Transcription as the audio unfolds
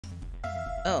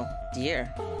Oh,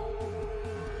 dear.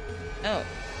 Oh.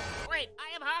 Wait,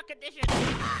 I have heart condition.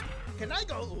 Can I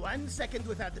go 1 second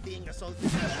without being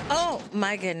assaulted? Oh,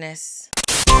 my goodness.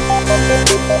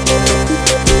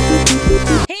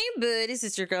 Hey buddies,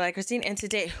 it's your girl AyChristene, and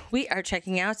today we are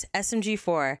checking out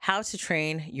SMG4, How to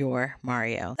Train Your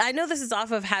Mario. I know this is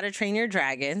off of How to Train Your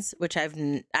Dragons, which I've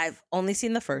only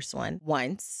seen the first one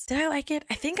once. Did I like it?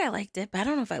 I think I liked it, but I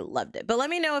don't know if I loved it. But let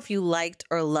me know if you liked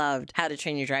or loved How to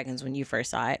Train Your Dragons when you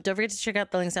first saw it. Don't forget to check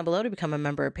out the links down below to become a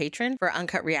member or patron for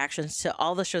uncut reactions to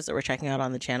all the shows that we're checking out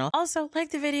on the channel. Also, like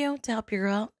the video to help your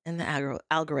girl in the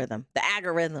algorithm. The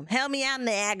algorithm. Help me out in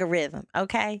the algorithm,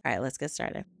 okay? All right, let's get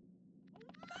started.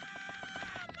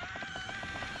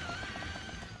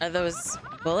 Are those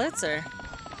bullets or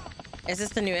is this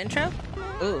the new intro?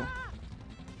 Ooh.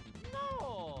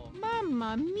 No.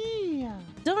 Mamma mia.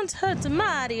 Don't hurt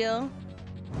Mario.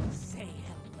 Say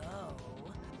hello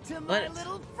to my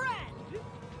little friend.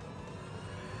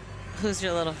 Who's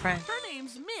your little friend? Her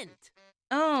name's Mint.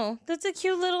 Oh, that's a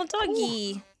cute little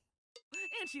doggy. Ooh.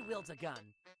 And she wields a gun.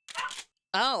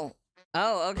 Oh.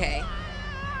 Oh, okay.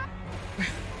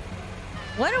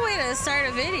 What a way to start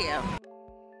a video.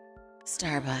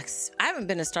 Starbucks. I haven't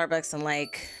been to Starbucks in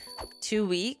like 2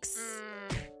 weeks.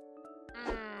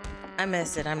 I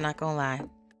miss it, I'm not gonna lie.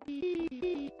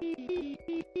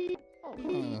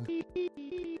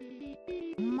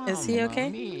 Is he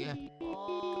okay?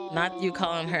 Not you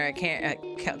calling her a Karen.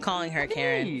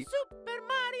 Karen. Super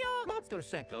Mario Monster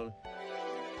Cycle.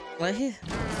 What?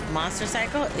 Monster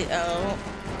Cycle? Oh.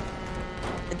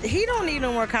 He don't need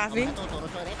no more coffee.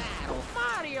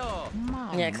 Mario.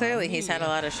 Yeah, clearly he's had a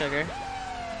lot of sugar.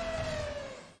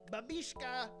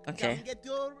 Babishka, okay. Come get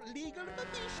your legal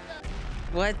babishka.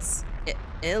 What's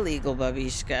illegal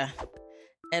babishka?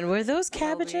 And were those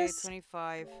cabbages?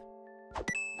 25.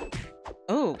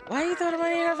 Oh, why you throwing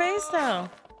money in her face though?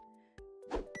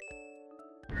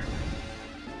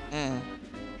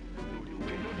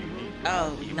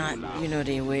 Oh, not you know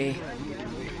the way.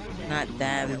 Not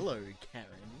them. Hello, Karen.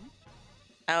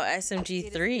 Oh,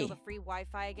 SMG4. The free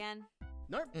Wi-Fi again?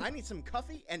 Nope, I need some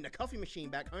coffee, and the coffee machine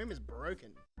back home is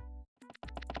broken.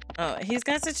 Oh, he's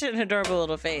got such an adorable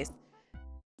little face.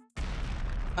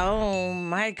 Oh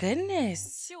my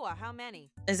goodness. Sure, how many?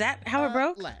 Is that how it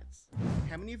broke? Lads,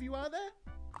 how many of you are there?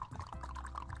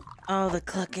 Oh, the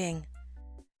clucking.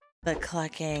 The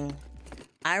clucking.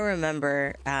 I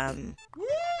remember, Woo!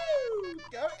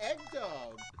 Go Egg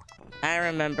Dog! I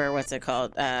remember, what's it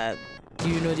called? Do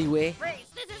you know the way? Freeze,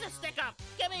 this is a stick-up.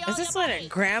 Give me all Is this your what money. a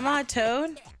Grandma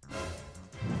Toad?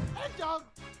 Egg Dog,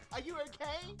 are you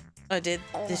okay? Oh, did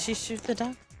she shoot the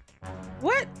dog?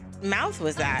 What mouth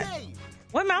was that? Hey,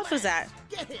 What mouth was that?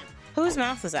 get him! Whose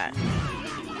mouth was that?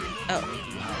 Oh.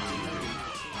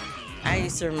 I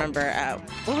used to remember,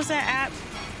 what was that app?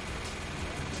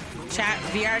 Chat,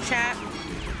 VR chat?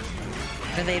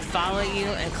 Where they'd follow you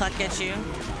and cluck at you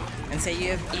and say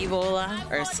you have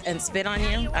Ebola and spit on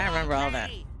you. I remember all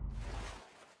that.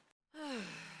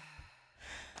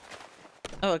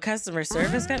 Oh, a customer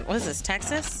service gun? What is this,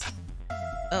 Texas?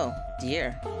 Oh,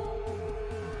 dear.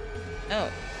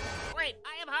 Oh. Wait,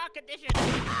 I have heart condition.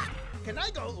 Can I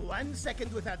go 1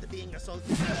 second without being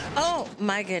assaulted? Oh,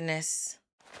 my goodness.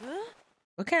 Huh?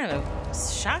 What kind of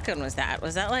shotgun was that?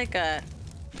 Was that like a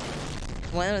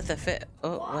one with a fit?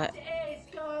 Oh, what?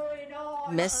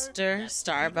 Mr.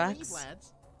 Starbucks.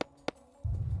 Lads.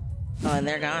 Oh, and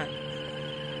they're gone.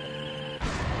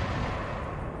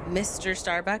 Mr.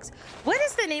 Starbucks. What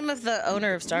is the name of the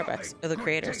owner of Starbucks or the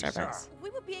creator of Starbucks? We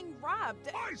were being robbed.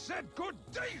 I said good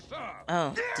day, sir.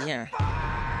 Oh, dear.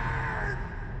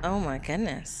 Oh my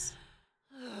goodness.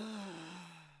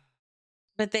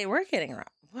 But they were getting robbed.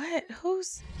 What?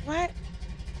 Who's what?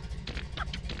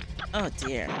 Oh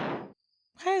dear.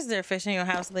 Why is there fish in your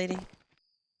house, lady?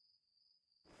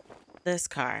 This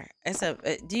car. It's a.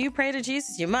 Do you pray to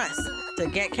Jesus? You must to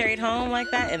get carried home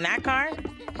like that in that car.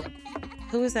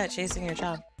 Who is that chasing your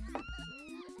child?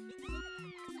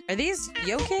 Are these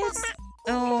yo kids?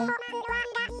 Oh.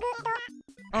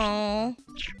 Oh.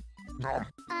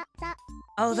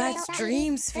 Oh, that's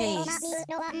Dream's face.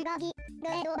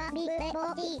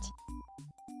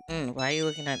 Why are you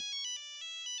looking at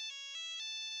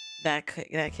that?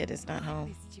 That kid is not home.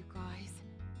 Missed you guys.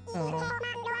 Oh.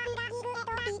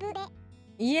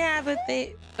 Yeah,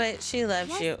 but she loves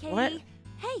Yes, you. Katie. What?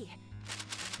 Hey,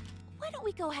 why don't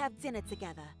we go have dinner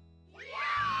together?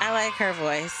 I like her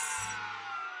voice.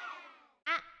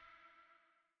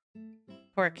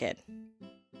 Poor kid.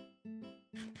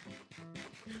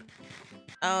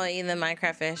 Oh, eating the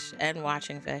Minecraft fish and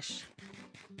watching fish.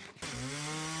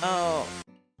 Oh.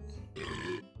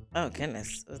 Oh,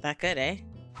 goodness. Was that good, eh?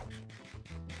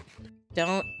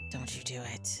 Don't you do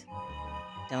it.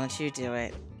 Don't you do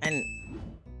it. And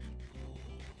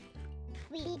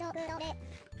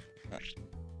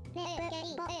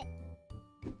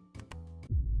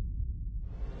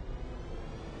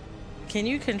can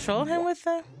you control him with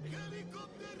the?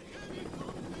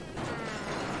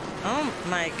 Oh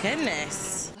my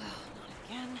goodness.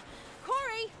 Again.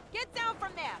 Corey, get down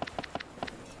from there.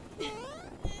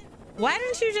 Why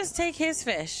didn't you just take his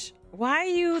fish? Why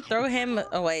you throw him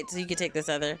away so you could take this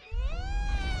other?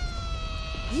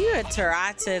 You a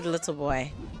tarotted little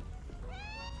boy.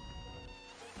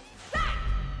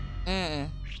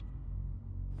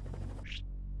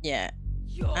 Yeah.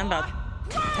 I'm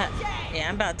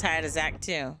about tired of Zach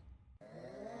too.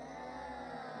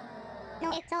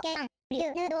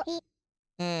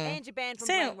 And you're banned from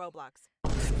Sam. playing Roblox.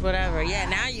 Whatever. Yeah,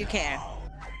 now you care.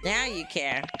 Now you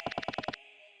care.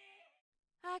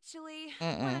 Actually,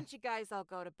 why don't you guys all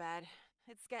go to bed?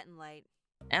 It's getting late.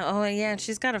 Oh yeah,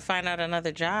 she's got to find out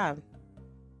another job.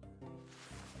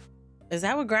 Is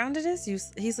that what grounded is?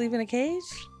 He's leaving a cage?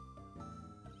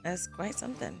 That's quite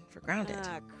something for grounded.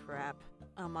 Ah, crap.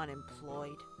 I'm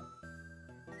unemployed.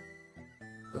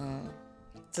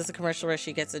 Is this a commercial where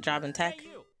she gets a job in tech? Hey,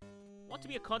 you. Want to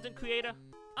be a content creator?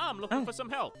 I'm looking for some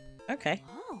help. Okay.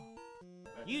 Oh.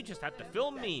 You just have to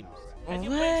film memes. And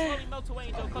your What? brain slowly melt away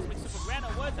into a cosmic super grand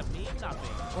worth of meme nothing.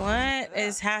 What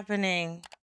is happening?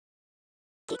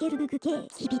 Looking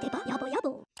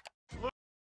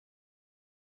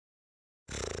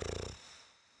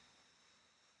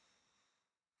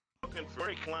for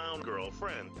a clown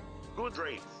girlfriend. Good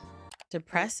rates.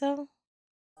 Depresso?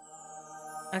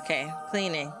 Okay,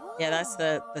 cleaning. Yeah, that's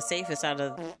the safest out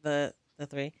of the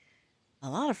three. A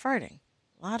lot of farting.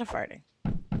 A lot of farting.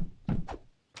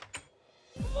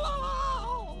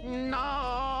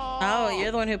 No! Oh,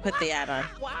 you're the one who put the ad on.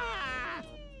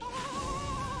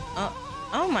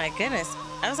 Oh my goodness.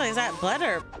 I was like, is that blood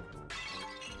or...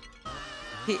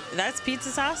 That's pizza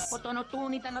sauce? Oh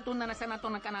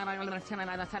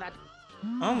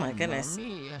my goodness.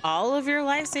 All of your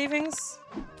life savings?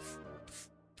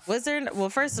 Was there... Well,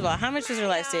 first of all, how much was your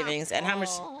life savings and how much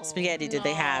spaghetti did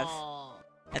they have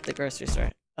at the grocery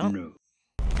store? Oh. No.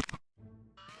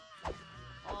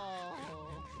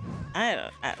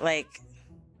 Like...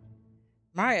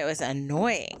 Mario is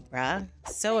annoying, bruh.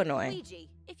 So annoying. Luigi,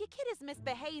 if your kid is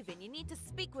misbehaving, you need to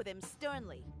speak with him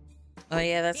sternly. Oh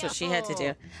yeah, that's what she had to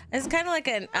do. It's kind of like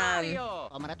an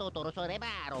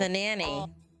the nanny.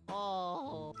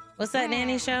 What's that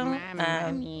nanny show?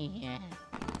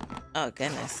 Oh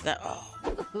goodness, that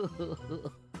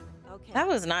Okay. that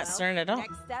was not stern at all.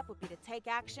 Next step would be to take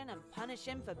action and punish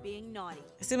him for being naughty.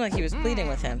 It seemed like he was pleading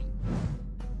with him.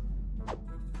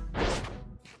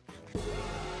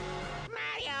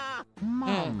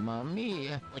 Mamma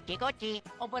mia.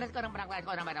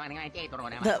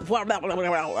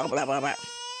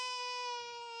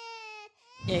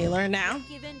 Yeah, you learn now.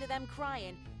 Give in to them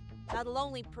crying. That'll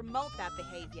only promote that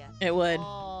behavior. It would.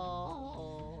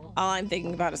 All I'm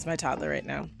thinking about is my toddler right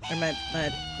now, or my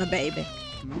baby.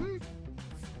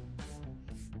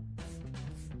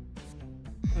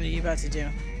 What are you about to do?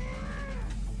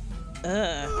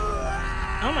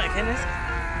 Oh my goodness.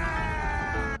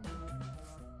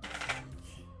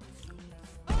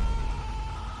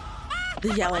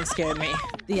 The yelling scared me.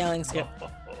 The yelling scared.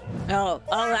 Oh,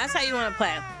 that's how you want to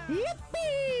play.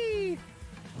 Yippee!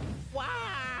 Wow!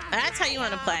 That's how you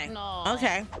want to play.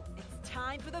 Okay. It's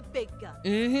time for the big gun.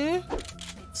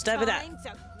 Step it up. Time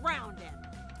to ground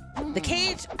him. The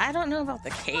cage. I don't know about the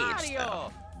cage.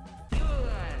 Mario!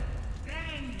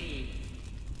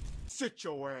 Sit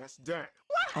your ass down.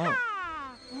 Oh,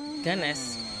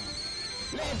 goodness.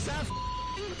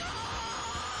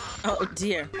 Oh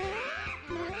dear.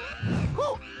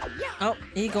 Oh,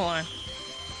 he gone.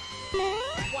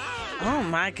 Oh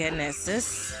my goodness,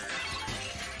 this...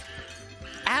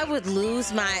 I would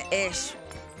lose my ish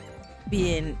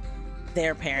being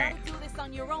their parent. Don't do this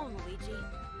on your own,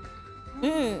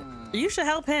 Luigi. You should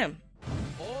help him.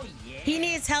 Oh yeah! He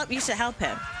needs help, you should help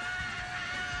him.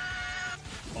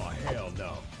 Oh, hell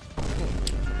no.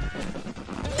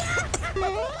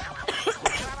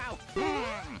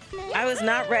 I was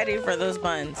not ready for those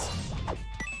buns.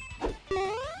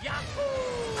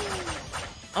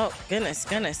 Oh, goodness.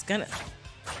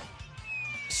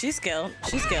 She's skilled.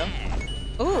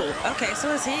 Ooh, okay,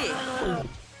 so is he.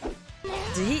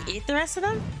 Did he eat the rest of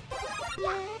them?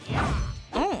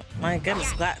 Oh, my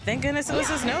goodness. Thank goodness it was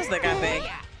his nose that got big.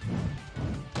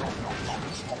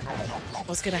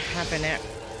 What's gonna happen there?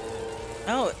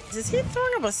 Oh, is he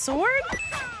throwing up a sword?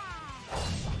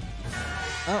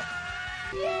 Oh.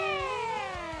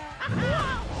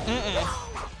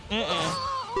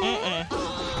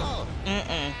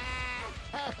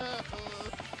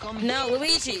 No,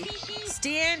 Luigi,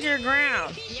 stand your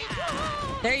ground.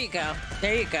 There you go.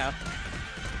 There you go.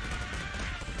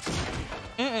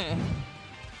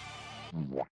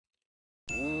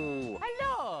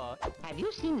 Hello. Have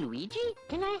you seen Luigi?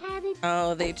 Can I have it?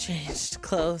 Oh, they changed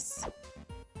clothes.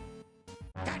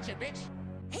 Gotcha, bitch.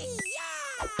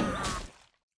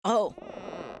 Oh.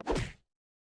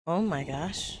 Oh my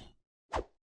gosh.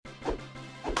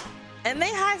 And they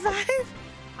high five?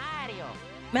 Mario.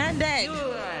 Man dead.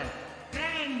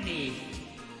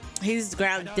 He's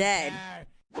ground dead.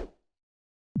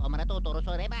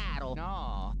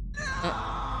 No.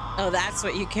 Oh, that's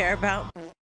what you care about?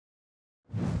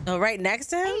 Oh, right next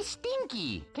to him? Hey,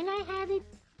 Stinky. Can I have it?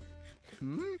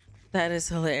 That is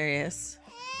hilarious.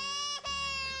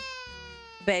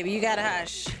 Baby, you gotta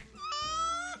hush.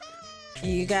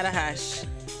 You gotta hush.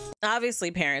 Obviously,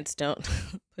 parents, don't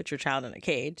put your child in a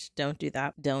cage. Don't do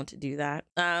that. Don't do that.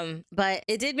 But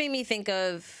it did make me think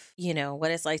of, you know,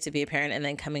 what it's like to be a parent and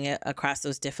then coming across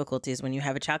those difficulties when you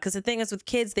have a child. Because the thing is with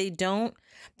kids,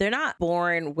 they're not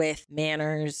born with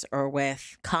manners or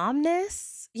with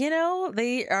calmness. You know,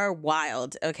 they are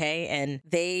wild, okay? And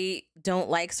they don't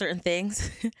like certain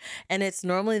things. And it's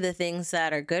normally the things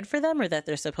that are good for them or that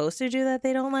they're supposed to do that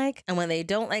they don't like. And when they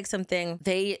don't like something,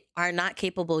 they are not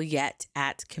capable yet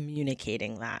at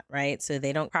communicating that, right? So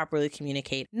they don't properly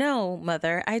communicate, no,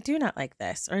 mother, I do not like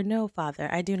this. Or no, father,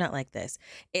 I do not like this.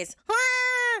 It's,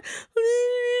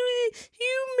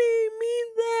 you made me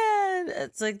that.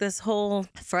 It's like this whole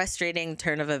frustrating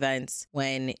turn of events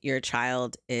when your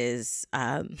child is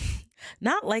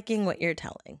not liking what you're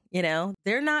telling. You know,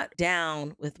 they're not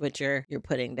down with what you're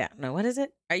putting down. No, what is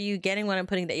it? Are you getting what I'm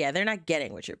putting down? Yeah, they're not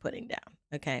getting what you're putting down.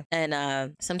 Okay.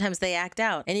 And sometimes they act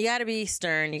out, and you got to be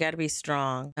stern. You got to be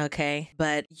strong. Okay.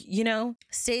 But, you know,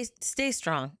 stay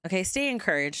strong. Okay. Stay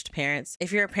encouraged, parents.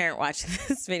 If you're a parent watching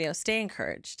this video, stay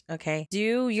encouraged. Okay.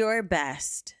 Do your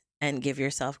best and give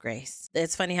yourself grace.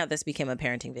 It's funny how this became a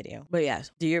parenting video. But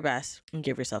yes, do your best and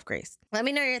give yourself grace. Let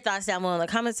me know your thoughts down below in the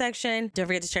comment section. Don't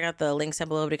forget to check out the links down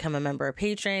below to become a member or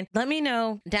patron. Let me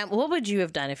know what would you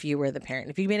have done if you were the parent?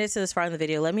 If you made it to this far in the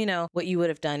video, let me know what you would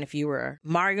have done if you were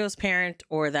Mario's parent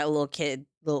or that little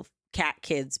cat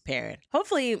kid's parent.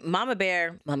 Hopefully Mama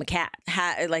Cat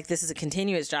like this is a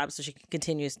continuous job so she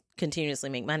can continuously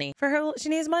make money for her. She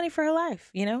needs money for her life,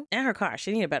 you know, and her car.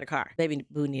 She needs a better car. Baby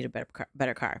Boo need a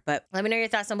better car. But let me know your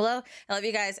thoughts down below. I love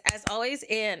you guys as always,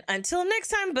 and until next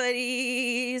time,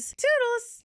 buddies. Toodles.